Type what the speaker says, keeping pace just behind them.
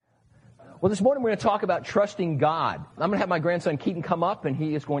Well, this morning we're going to talk about trusting God. I'm going to have my grandson Keaton come up, and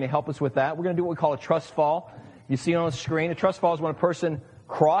he is going to help us with that. We're going to do what we call a trust fall. You see it on the screen. A trust fall is when a person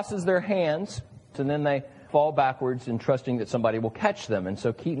crosses their hands, and then they fall backwards in trusting that somebody will catch them. And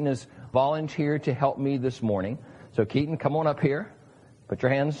so Keaton has volunteered to help me this morning. So Keaton, come on up here. Put your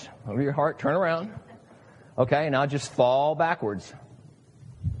hands over your heart. Turn around. Okay, now just fall backwards.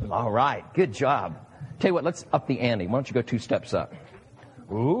 All right, good job. Tell you what, let's up the ante. Why don't you go 2 steps up?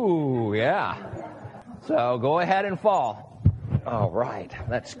 Ooh, yeah. So go ahead and fall. All right,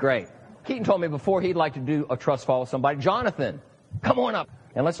 that's great. Keaton told me before he'd like to do a trust fall with somebody. Jonathan, come on up.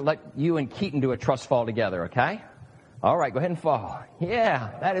 And let's let you and Keaton do a trust fall together, okay? All right, go ahead and fall.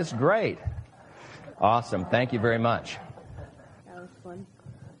 Yeah, that is great. Awesome. Thank you very much. That was fun.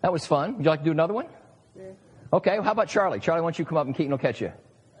 That was fun. Would you like to do another one? Sure. Okay, how about Charlie? Charlie, why don't you come up and Keaton will catch you?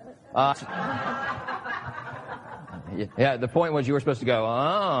 Yeah, the point was you were supposed to go,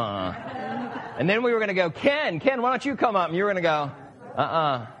 and then we were going to go, Ken, why don't you come up? And you were going to go,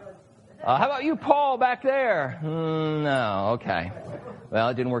 How about you, Paul, back there? No, okay. Well,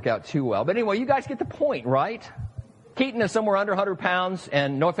 it didn't work out too well. But anyway, you guys get the point, right? Keaton is somewhere under 100 pounds,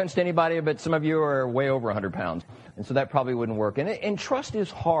 and no offense to anybody, but some of you are way over 100 pounds. And so that probably wouldn't work. And trust is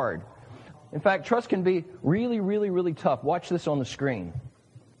hard. In fact, trust can be really, really, really tough. Watch this on the screen.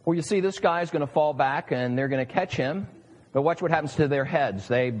 Well, you see this guy is going to fall back, and they're going to catch him. But watch what happens to their heads.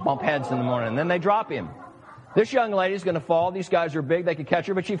 They bump heads in the morning, and then they drop him. This young lady's going to fall. These guys are big. They could catch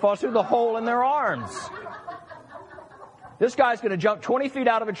her, but she falls through the hole in their arms. This guy's going to jump 20 feet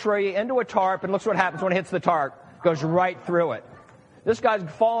out of a tree into a tarp, and looks what happens when it hits the tarp. Goes right through it. This guy's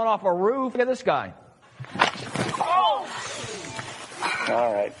falling off a roof. Look at this guy. Oh!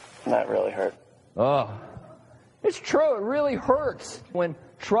 All right. That really hurt. Oh. It's true. It really hurts when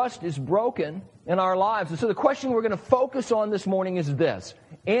trust is broken in our lives. And so the question we're going to focus on this morning is this.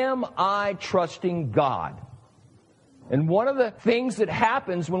 Am I trusting God? And one of the things that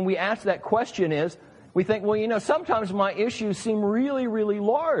happens when we ask that question is we think, well, sometimes my issues seem really, really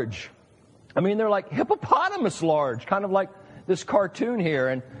large. I mean, they're like hippopotamus large, kind of like this cartoon here.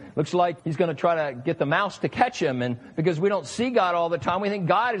 And looks like he's going to try to get the mouse to catch him. And because we don't see God all the time, we think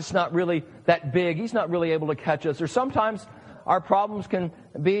God is not really that big. He's not really able to catch us. Or sometimes our problems can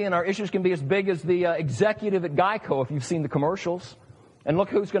be and our issues can be as big as the executive at Geico, if you've seen the commercials. And look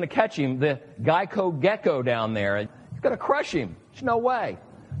who's going to catch him, the Geico gecko down there. He's going to crush him. There's no way.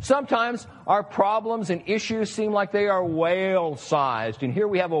 Sometimes our problems and issues seem like they are whale-sized. And here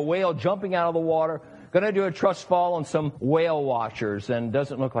we have a whale jumping out of the water, going to do a trust fall on some whale watchers, and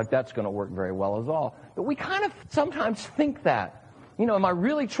doesn't look like that's going to work very well at all. But we kind of sometimes think that. Am I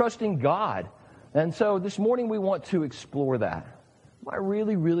really trusting God? And so this morning we want to explore that. Am I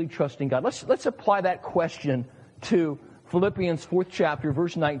really, really trusting God? Let's apply that question to Philippians 4th chapter,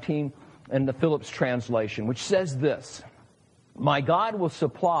 verse 19, and the Phillips translation, which says this. My God will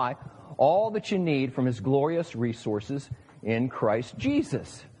supply all that you need from His glorious resources in Christ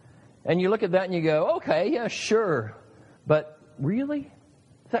Jesus. And you look at that and you go, okay, yeah, sure. But really?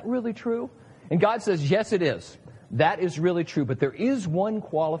 Is that really true? And God says, yes, it is. That is really true. But there is one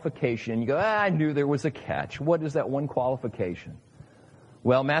qualification. You go, I knew there was a catch. What is that one qualification?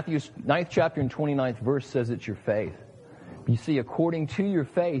 Well, Matthew's 9th chapter and 29th verse says it's your faith. You see, according to your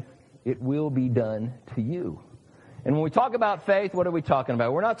faith, it will be done to you. And when we talk about faith, what are we talking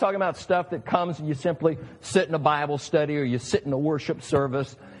about? We're not talking about stuff that comes and you simply sit in a Bible study or you sit in a worship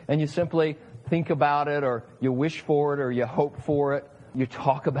service and you simply think about it or you wish for it or you hope for it. You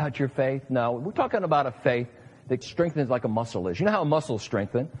talk about your faith. No, we're talking about a faith that strengthens like a muscle is. You know how a muscle is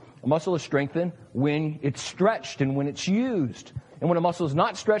strengthened? A muscle is strengthened when it's stretched and when it's used. And when a muscle is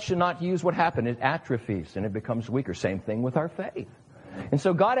not stretched and not used, what happens? It atrophies and it becomes weaker. Same thing with our faith. And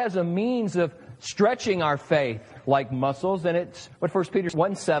so God has a means of stretching our faith like muscles, and it's what 1 Peter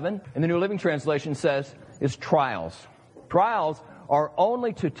 1:7 in the New Living Translation says is trials. Trials are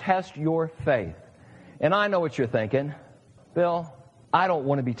only to test your faith. And I know what you're thinking. Bill, I don't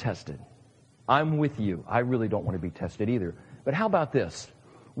want to be tested. I'm with you. I really don't want to be tested either. But how about this?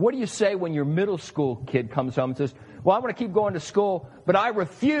 What do you say when your middle school kid comes home and says, well, I want to keep going to school, but I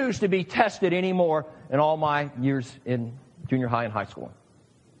refuse to be tested anymore in all my years in junior high and high school?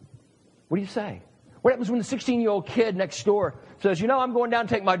 What do you say? What happens when the 16-year-old kid next door says, I'm going down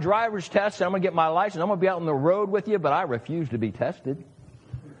to take my driver's test and I'm going to get my license. I'm going to be out on the road with you, but I refuse to be tested.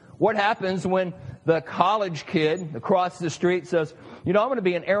 What happens when the college kid across the street says, I'm going to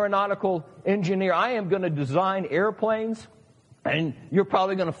be an aeronautical engineer. I am going to design airplanes, and you're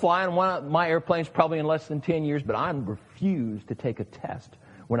probably going to fly in one of my airplanes probably in less than 10 years, but I refuse to take a test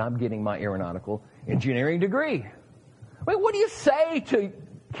when I'm getting my aeronautical engineering degree. Wait, what do you say to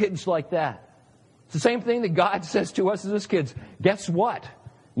kids like that. It's the same thing that God says to us as his kids. Guess what?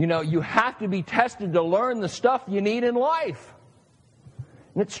 You have to be tested to learn the stuff you need in life.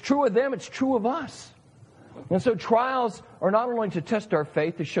 And it's true of them, it's true of us. And so trials are not only to test our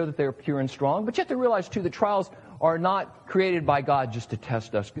faith, to show that they're pure and strong, but you have to realize, too, that trials are not created by God just to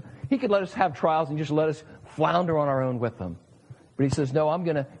test us. He could let us have trials and just let us flounder on our own with them. But he says, no, I'm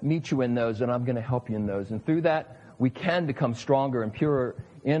going to meet you in those, and I'm going to help you in those. And through that, we can become stronger and purer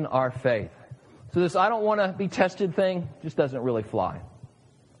in our faith. So this I don't want to be tested thing just doesn't really fly.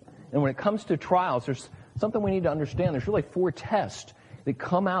 And when it comes to trials, there's something we need to understand. There's really 4 tests that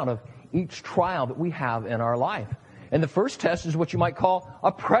come out of each trial that we have in our life. And the first test is what you might call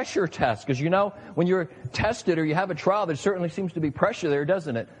a pressure test. Because when you're tested or you have a trial, there certainly seems to be pressure there,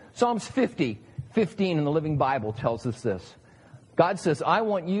 doesn't it? Psalms 50:15 in the Living Bible tells us this. God says, I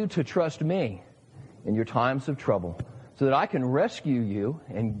want you to trust me in your times of trouble so that I can rescue you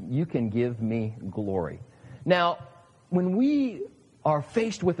and you can give me glory. Now, when we are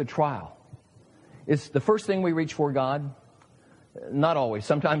faced with a trial, is the first thing we reach for God? Not always.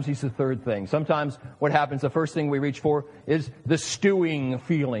 Sometimes he's the third thing. Sometimes what happens, the first thing we reach for is the stewing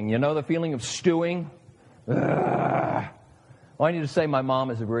feeling. The feeling of stewing? Well, I need to say my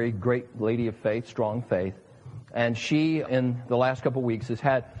mom is a very great lady of faith, strong faith. And she, in the last couple of weeks, has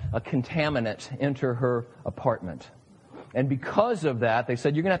had a contaminant enter her apartment. And because of that, they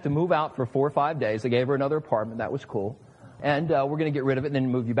said, you're going to have to move out for 4 or 5 days. They gave her another apartment. That was cool. And we're going to get rid of it and then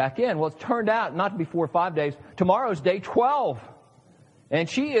move you back in. Well, it turned out not to be 4 or 5 days. Tomorrow's day 12. And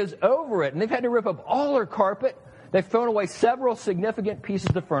she is over it. And they've had to rip up all her carpet. They've thrown away several significant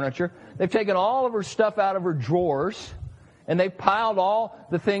pieces of furniture. They've taken all of her stuff out of her drawers. And they've piled all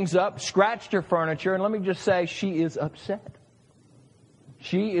the things up, scratched her furniture. And let me just say, she is upset.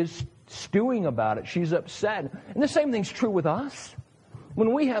 She is stewing about it. She's upset. And the same thing's true with us.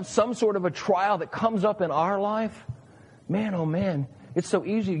 When we have some sort of a trial that comes up in our life, man, oh man, it's so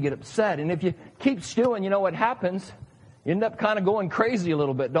easy to get upset. And if you keep stewing, you know what happens? You end up kind of going crazy a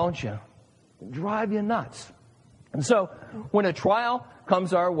little bit, don't you? It drive you nuts. And so when a trial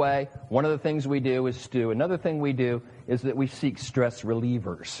comes our way, one of the things we do is stew. Another thing we do is that we seek stress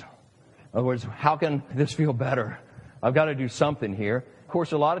relievers. In other words, how can this feel better? I've got to do something here. Of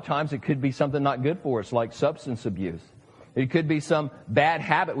course, a lot of times it could be something not good for us, like substance abuse. It could be some bad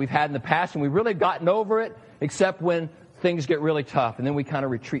habit we've had in the past and we've really gotten over it, except when things get really tough, and then we kind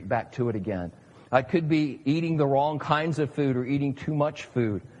of retreat back to it again. It could be eating the wrong kinds of food or eating too much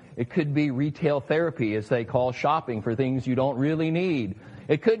food. It could be retail therapy, as they call shopping for things you don't really need.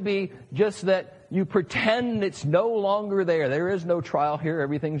 It could be just that you pretend it's no longer there. There is no trial here.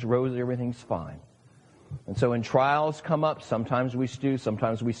 Everything's rosy. Everything's fine. And so when trials come up, sometimes we stew,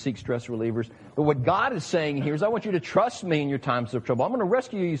 sometimes we seek stress relievers. But what God is saying here is, I want you to trust me in your times of trouble. I'm going to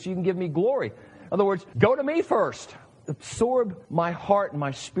rescue you so you can give me glory. In other words, go to me first. Absorb my heart and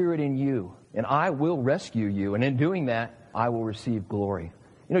my spirit in you, and I will rescue you. And in doing that, I will receive glory.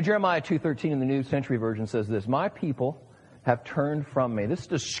 Jeremiah 2:13 in the New Century Version says this, my people have turned from me. This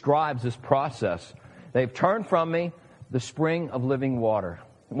describes this process. They've turned from me, the spring of living water.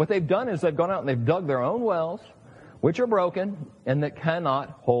 And what they've done is they've gone out and they've dug their own wells, which are broken and that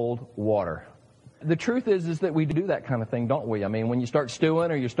cannot hold water. The truth is that we do that kind of thing, don't we? I mean, when you start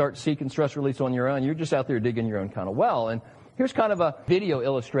stewing or you start seeking stress release on your own, you're just out there digging your own kind of well. And here's kind of a video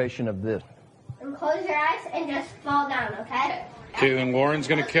illustration of this. And close your eyes and just fall down, okay? Okay, then Lauren's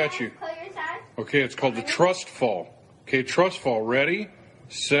going to catch you. Close your eyes. Okay, it's called the trust fall. Okay, trust fall. Ready,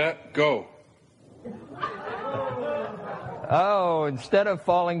 set, go. Oh, instead of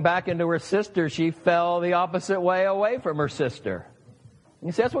falling back into her sister, she fell the opposite way away from her sister.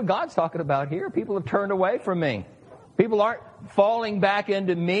 You see, that's what God's talking about here. People have turned away from me. People aren't falling back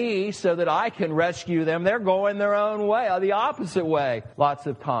into me so that I can rescue them. They're going their own way, the opposite way, lots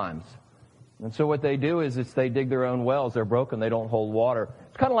of times. And so what they do is they dig their own wells. They're broken. They don't hold water.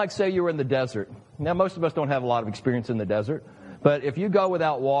 It's kind of like, say, you were in the desert. Now, most of us don't have a lot of experience in the desert. But if you go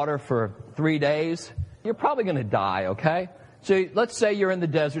without water for 3 days, you're probably going to die, okay? So let's say you're in the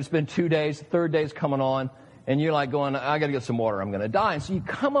desert. It's been 2 days. The third day's coming on. And you're like going, I got to get some water. I'm going to die. And so you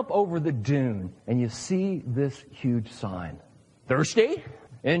come up over the dune and you see this huge sign. Thirsty?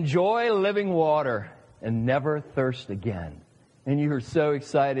 Enjoy living water and never thirst again. And you are so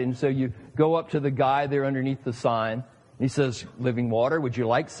excited. And so you go up to the guy there underneath the sign. He says, living water, would you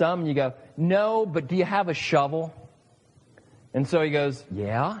like some? And you go, no, but do you have a shovel? And so he goes,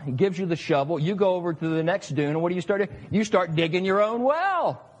 yeah. He gives you the shovel. You go over to the next dune. And what do you start doing? You start digging your own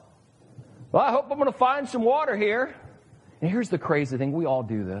well. Well, I hope I'm going to find some water here. And here's the crazy thing. We all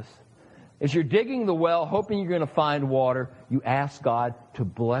do this. As you're digging the well, hoping you're going to find water, you ask God to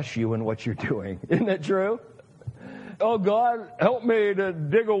bless you in what you're doing. Isn't that true? Oh, God, help me to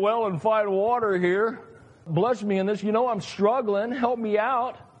dig a well and find water here. Bless me in this. You know I'm struggling. Help me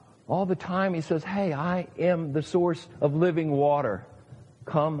out. All the time he says, hey, I am the source of living water.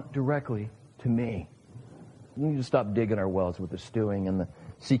 Come directly to me. We need to stop digging our wells with the stewing and the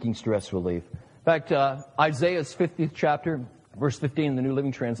seeking stress relief. In fact, Isaiah's 50th chapter, verse 15 in the New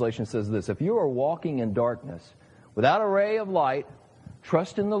Living Translation says this: if you are walking in darkness without a ray of light,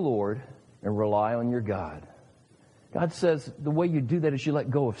 trust in the Lord and rely on your God. God says the way you do that is you let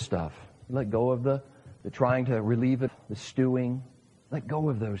go of stuff. You let go of the trying to relieve it, the stewing. Let go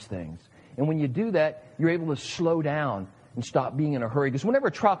of those things. And when you do that, you're able to slow down and stop being in a hurry. Because whenever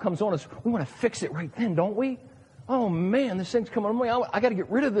a trial comes on us, we want to fix it right then, don't we? Oh, man, this thing's coming on me. I got to get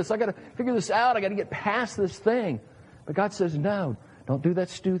rid of this. I got to figure this out. I got to get past this thing. But God says, no, don't do that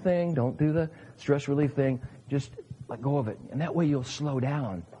stew thing. Don't do the stress relief thing. Just let go of it. And that way you'll slow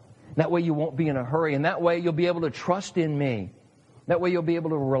down. That way you won't be in a hurry. And that way you'll be able to trust in me. That way you'll be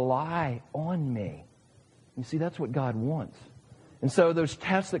able to rely on me. You see, that's what God wants. And so those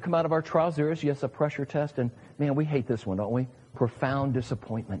tests that come out of our trials, there is, yes, a pressure test. And, man, we hate this one, don't we? Profound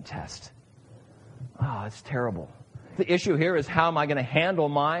disappointment test. It's terrible. The issue here is, how am I going to handle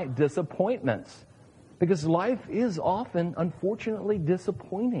my disappointments? Because life is often, unfortunately,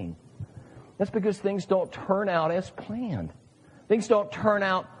 disappointing. That's because things don't turn out as planned. Things don't turn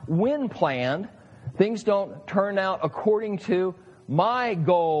out when planned. Things don't turn out according to my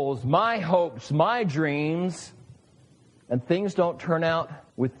goals, my hopes, my dreams. And things don't turn out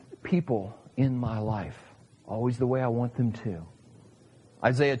with people in my life always the way I want them to.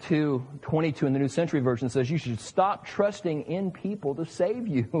 Isaiah 2:22 in the New Century Version says you should stop trusting in people to save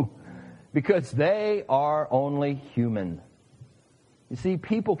you because they are only human. You see,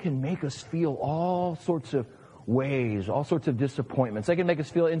 people can make us feel all sorts of ways, all sorts of disappointments. They can make us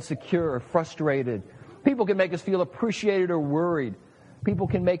feel insecure or frustrated. People can make us feel appreciated or worried. People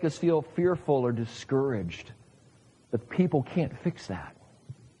can make us feel fearful or discouraged. But people can't fix that.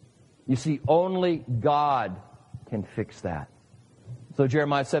 You see, only God can fix that. So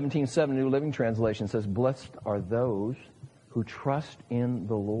Jeremiah 17:7, New Living Translation says, blessed are those who trust in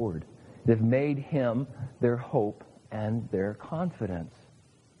the Lord. They've made Him their hope and their confidence.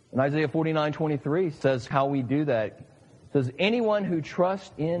 And Isaiah 49:23 says how we do that. It says, anyone who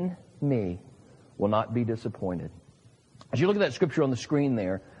trusts in me will not be disappointed. As you look at that scripture on the screen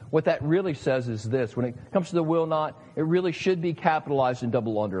there, what that really says is this. When it comes to the will not, it really should be capitalized and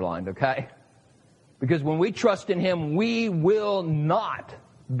double underlined, okay? Because when we trust in Him, we will not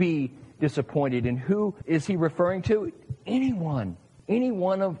be disappointed. And who is He referring to? Anyone. Any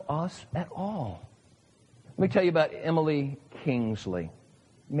one of us at all. Let me tell you about Emily Kingsley.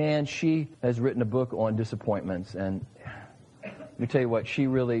 Man, she has written a book on disappointments, and let me tell you what, she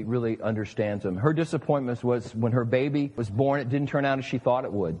really, really understands them. Her disappointments was when her baby was born, it didn't turn out as she thought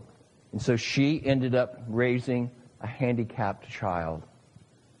it would. And so she ended up raising a handicapped child.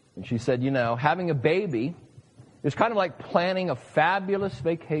 And she said, you know, having a baby is kind of like planning a fabulous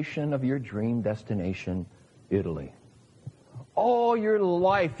vacation of your dream destination, Italy. All your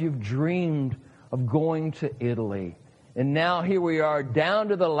life you've dreamed of going to Italy. And now here we are, down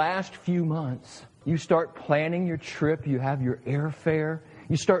to the last few months. You start planning your trip. You have your airfare.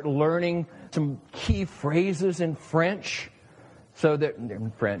 You start learning some key phrases in French. You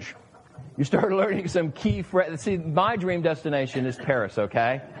start learning some key phrases. See, my dream destination is Paris,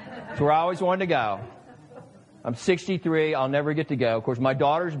 okay? It's where I always wanted to go. I'm 63. I'll never get to go. Of course, my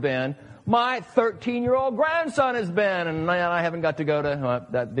daughter's been. My 13-year-old grandson has been. And I haven't got to go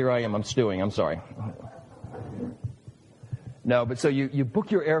to... there I am. I'm stewing. I'm sorry. No, but so you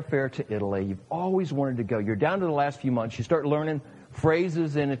book your airfare to Italy. You've always wanted to go. You're down to the last few months. You start learning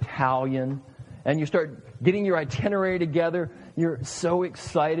phrases in Italian, and you start getting your itinerary together. You're so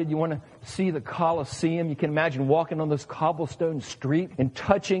excited. You want to see the Colosseum. You can imagine walking on this cobblestone street and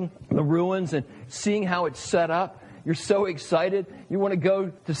touching the ruins and seeing how it's set up. You're so excited. You want to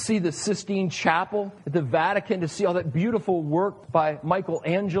go to see the Sistine Chapel at the Vatican to see all that beautiful work by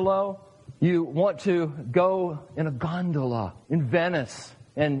Michelangelo. You want to go in a gondola in Venice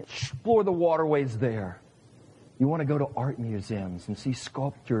and explore the waterways there. You want to go to art museums and see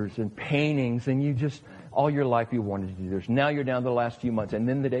sculptures and paintings, and you just, all your life you wanted to do this. Now you're down to the last few months, and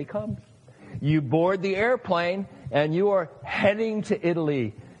then the day comes. You board the airplane, and you are heading to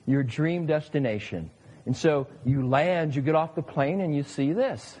Italy, your dream destination. And so you land, you get off the plane, and you see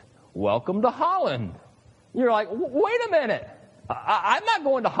this. Welcome to Holland. You're like, wait a minute. I'm not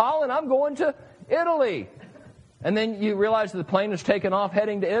going to Holland. I'm going to Italy. And then you realize that the plane is taken off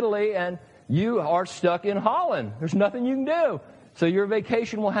heading to Italy, and you are stuck in Holland. There's nothing you can do. So your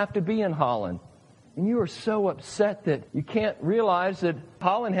vacation will have to be in Holland. And you are so upset that you can't realize that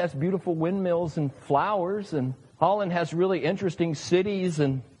Holland has beautiful windmills and flowers, and Holland has really interesting cities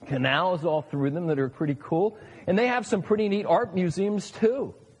and canals all through them that are pretty cool. And they have some pretty neat art museums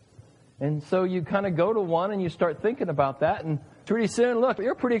too. And so you kind of go to one and you start thinking about that, and pretty soon, look,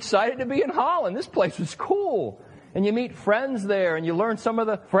 you're pretty excited to be in Holland. This place is cool. And you meet friends there, and you learn some of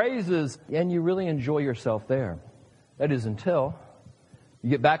the phrases, and you really enjoy yourself there. That is until you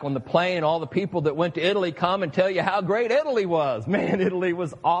get back on the plane, all the people that went to Italy come and tell you how great Italy was. Man, Italy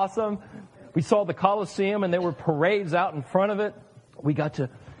was awesome. We saw the Colosseum, and there were parades out in front of it. We got to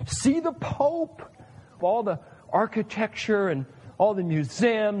see the Pope, all the architecture and all the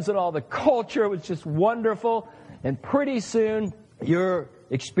museums and all the culture. It was just wonderful. And pretty soon, you're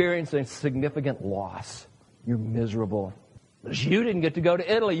experiencing a significant loss. You're miserable. You didn't get to go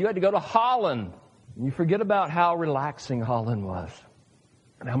to Italy. You had to go to Holland. And you forget about how relaxing Holland was,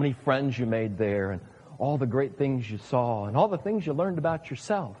 and how many friends you made there, and all the great things you saw, and all the things you learned about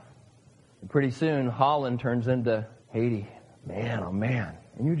yourself. And pretty soon, Holland turns into Haiti. Man, oh man.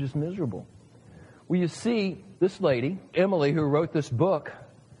 And you're just miserable. Well, you see, this lady, Emily, who wrote this book,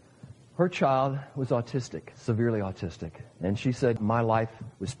 her child was autistic, severely autistic. And she said, my life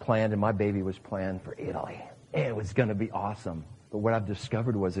was planned and my baby was planned for Italy. It was going to be awesome. But what I've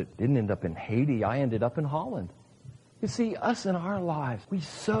discovered was it didn't end up in Haiti. I ended up in Holland. You see, us in our lives, we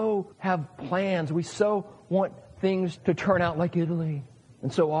so have plans. We so want things to turn out like Italy.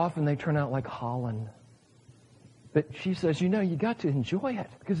 And so often they turn out like Holland. But she says, you got to enjoy it,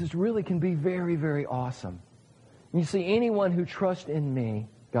 because it really can be very, very awesome. And you see, anyone who trusts in me,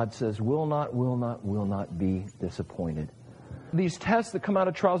 God says, will not be disappointed. These tests that come out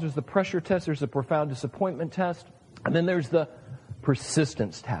of trials, there's the pressure test, there's the profound disappointment test, and then there's the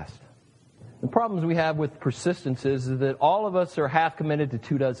persistence test. The problems we have with persistence is that all of us are half committed to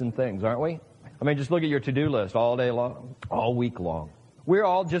 24 things, aren't we? I mean, just look at your to-do list all day long, all week long. We're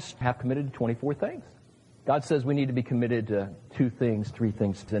all just half committed to 24 things. God says we need to be committed to 2 things, 3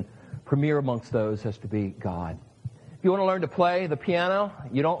 things, and premier amongst those has to be God. If you want to learn to play the piano,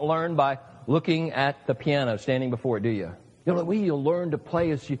 you don't learn by looking at the piano, standing before it, do you? The way you'll learn to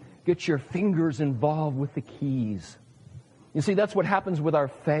play is you get your fingers involved with the keys. You see, that's what happens with our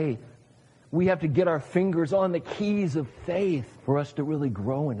faith. We have to get our fingers on the keys of faith for us to really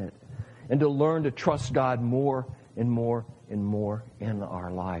grow in it and to learn to trust God more and more and more in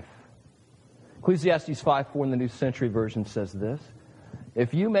our life. Ecclesiastes 5:4 in the New Century Version says this: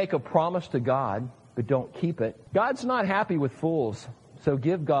 if you make a promise to God but don't keep it, God's not happy with fools, so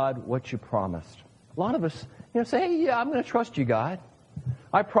give God what you promised. A lot of us, say, hey, yeah, I'm going to trust you, God.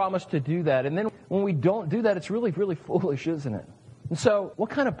 I promised to do that. And then when we don't do that, it's really, really foolish, isn't it? And so what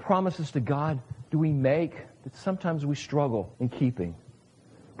kind of promises to God do we make that sometimes we struggle in keeping?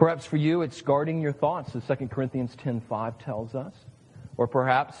 Perhaps for you, it's guarding your thoughts, as 2 Corinthians 10:5 tells us. Or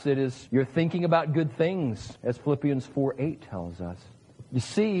perhaps it is you're thinking about good things, as Philippians 4:8 tells us. You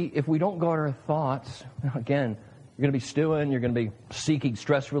see, if we don't guard our thoughts, again, you're going to be stewing, you're going to be seeking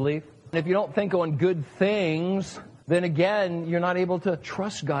stress relief. And if you don't think on good things, then again, you're not able to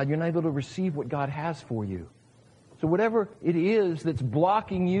trust God. You're not able to receive what God has for you. So whatever it is that's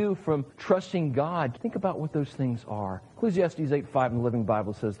blocking you from trusting God, think about what those things are. Ecclesiastes 8:5 in the Living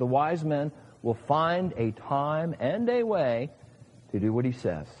Bible says, the wise man will find a time and a way to do what he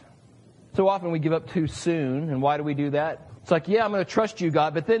says. So often we give up too soon. And why do we do that? It's like, yeah, I'm going to trust you,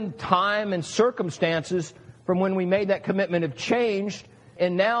 God. But then time and circumstances from when we made that commitment have changed.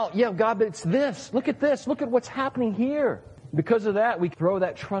 And now, yeah, God, but it's this. Look at this. Look at what's happening here. Because of that, we throw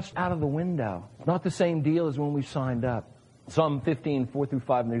that trust out of the window. It's not the same deal as when we signed up. Psalm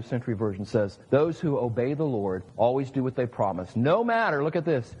 15:4-5 in the New Century Version says, those who obey the Lord always do what they promise. No matter, look at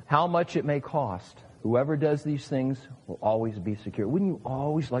this, how much it may cost. Whoever does these things will always be secure. Wouldn't you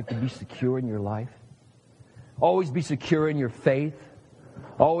always like to be secure in your life? Always be secure in your faith.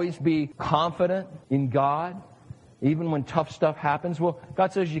 Always be confident in God, even when tough stuff happens. Well,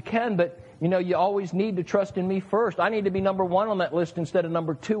 God says you can, but you always need to trust in me first. I need to be number 1 on that list instead of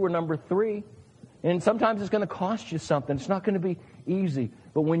number 2 or number 3. And sometimes it's going to cost you something. It's not going to be easy.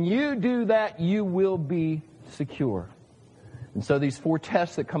 But when you do that, you will be secure. And so these 4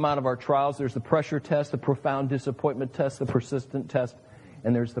 tests that come out of our trials, there's the pressure test, the profound disappointment test, the persistent test,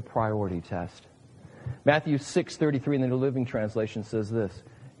 and there's the priority test. Matthew 6:33 in the New Living Translation says this: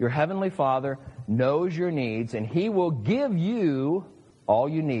 your heavenly Father knows your needs, and He will give you all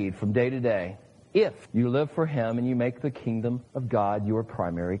you need from day to day if you live for Him and you make the kingdom of God your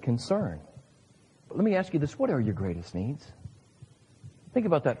primary concern. But let me ask you this: what are your greatest needs? Think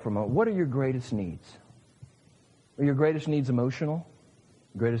about that for a moment. What are your greatest needs? Are your greatest needs emotional?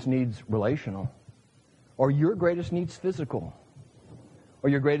 Greatest needs relational? Or your greatest needs physical? Or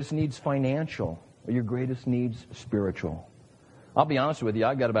your greatest needs financial? Or your greatest needs spiritual? I'll be honest with you,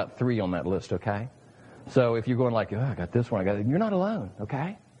 I've got about 3 on that list, okay? So if you're going like, I got this one, you're not alone,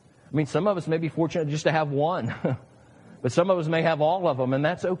 okay? I mean, some of us may be fortunate just to have one. But some of us may have all of them, and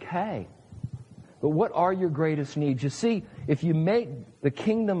that's okay. But what are your greatest needs? You see, if you make the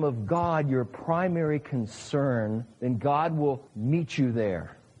kingdom of God your primary concern, then God will meet you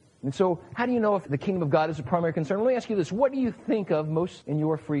there. And so, how do you know if the kingdom of God is a primary concern? Let me ask you this. What do you think of most in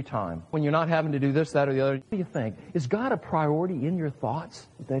your free time? When you're not having to do this, that, or the other, what do you think? Is God a priority in your thoughts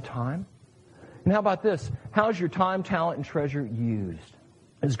at that time? And how about this? How's your time, talent, and treasure used?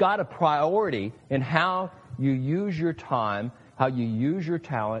 Is God a priority in how you use your time, how you use your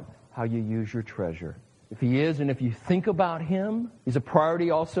talent, how you use your treasure? If He is, and if you think about Him, He's a priority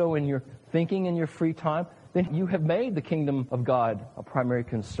also in your thinking in your free time, then you have made the kingdom of God a primary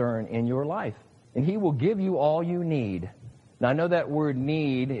concern in your life. And He will give you all you need. Now, I know that word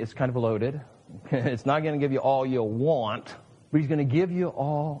need is kind of loaded. It's not going to give you all you want, but He's going to give you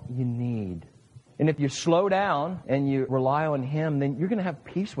all you need. And if you slow down and you rely on Him, then you're going to have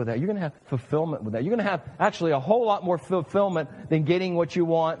peace with that. You're going to have fulfillment with that. You're going to have actually a whole lot more fulfillment than getting what you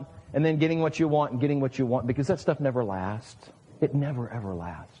want and then getting what you want and getting what you want, because that stuff never lasts. It never, ever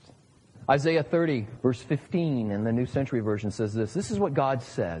lasts. Isaiah 30, verse 15 in the New Century Version says this. This is what God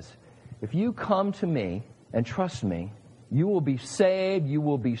says. If you come to me and trust me, you will be saved, you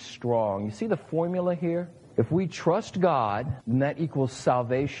will be strong. You see the formula here? If we trust God, then that equals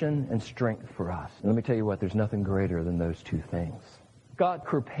salvation and strength for us. And let me tell you what, there's nothing greater than those two things. Scott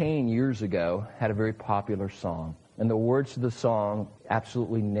Kerpane years ago had a very popular song. And the words to the song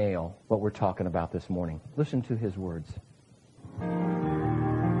absolutely nail what we're talking about this morning. Listen to his words.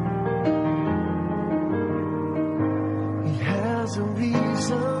 He has a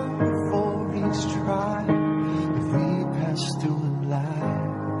reason for each trial if we pass through in life.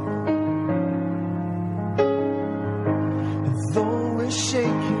 And though we're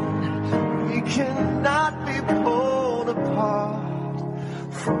shaken, we cannot be pulled apart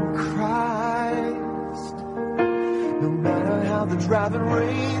from Christ. No matter how the driving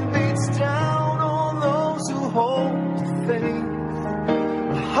rain beats down on those who hold to faith,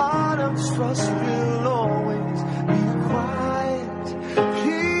 a heart of trust will always be quiet,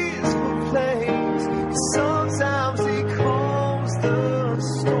 peaceful place. Sometimes He calms the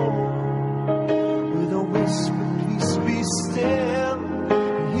storm with a whisper, peace be still.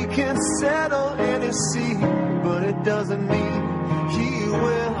 He can settle any sea, but it doesn't mean He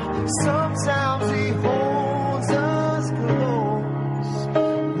will. Sometimes He holds us close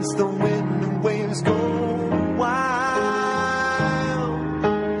as the wind and waves go wild.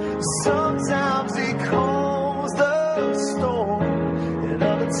 Sometimes He calms the storm, and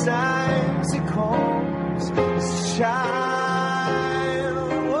other times He calms His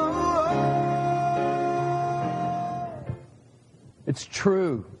child. Whoa. It's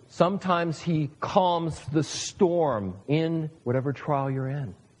true. Sometimes He calms the storm in whatever trial you're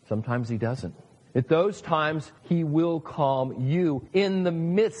in. Sometimes He doesn't. At those times, He will calm you in the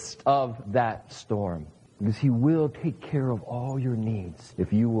midst of that storm, because He will take care of all your needs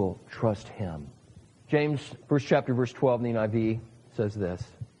if you will trust Him. James, 1st chapter, verse 12 in the NIV says this.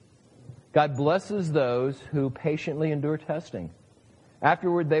 God blesses those who patiently endure testing.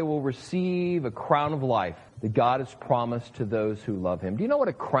 Afterward, they will receive a crown of life that God has promised to those who love Him. Do you know what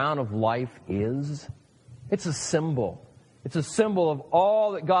a crown of life is? It's a symbol. It's a symbol of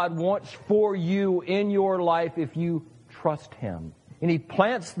all that God wants for you in your life if you trust Him. And He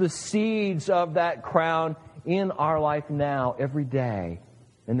plants the seeds of that crown in our life now, every day.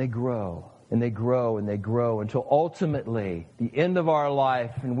 And they grow, and they grow, and they grow until ultimately, the end of our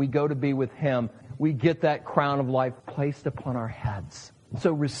life, and we go to be with Him, we get that crown of life placed upon our heads.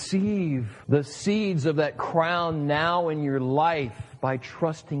 So receive the seeds of that crown now in your life by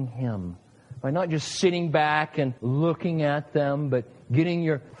trusting Him. By not just sitting back and looking at them, but getting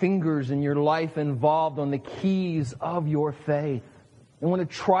your fingers and your life involved on the keys of your faith. And when a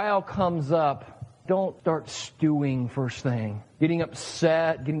trial comes up, don't start stewing first thing, getting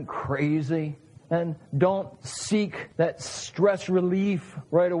upset, getting crazy. And don't seek that stress relief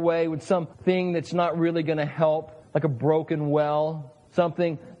right away with something that's not really going to help, like a broken well,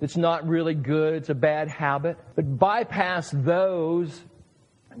 something that's not really good, it's a bad habit. But bypass those.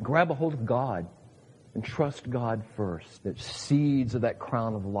 Grab a hold of God and trust God first. That seeds of that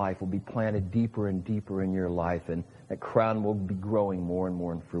crown of life will be planted deeper and deeper in your life, and that crown will be growing more and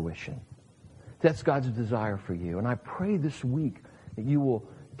more in fruition. That's God's desire for you. And I pray this week that you will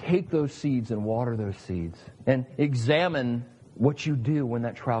take those seeds and water those seeds and examine what you do when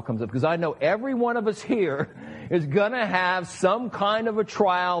that trial comes up. Because I know every one of us here is going to have some kind of a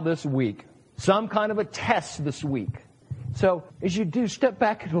trial this week, some kind of a test this week. So as you do, step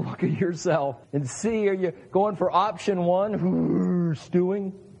back and look at yourself and see, are you going for option 1,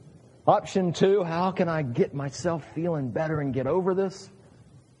 stewing? Option 2, how can I get myself feeling better and get over this?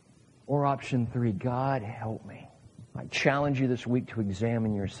 Or option 3, God, help me. I challenge you this week to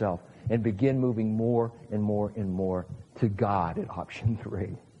examine yourself and begin moving more and more and more to God at option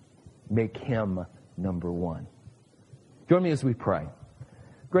 3. Make Him number 1. Join me as we pray.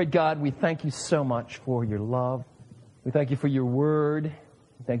 Great God, we thank you so much for your love. We thank you for your word.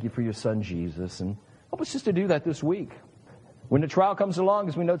 We thank you for your Son, Jesus. And help us just to do that this week. When the trial comes along,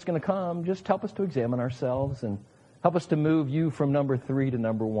 as we know it's going to come, just help us to examine ourselves and help us to move you from number 3 to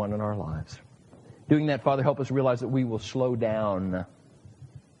number 1 in our lives. Doing that, Father, help us realize that we will slow down.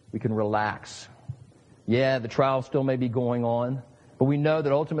 We can relax. Yeah, the trial still may be going on, but we know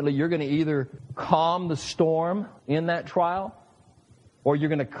that ultimately you're going to either calm the storm in that trial or you're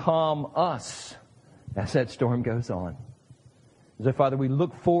going to calm us as that storm goes on. So, Father, we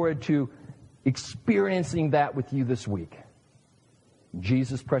look forward to experiencing that with you this week. In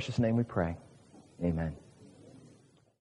Jesus' precious name we pray. Amen.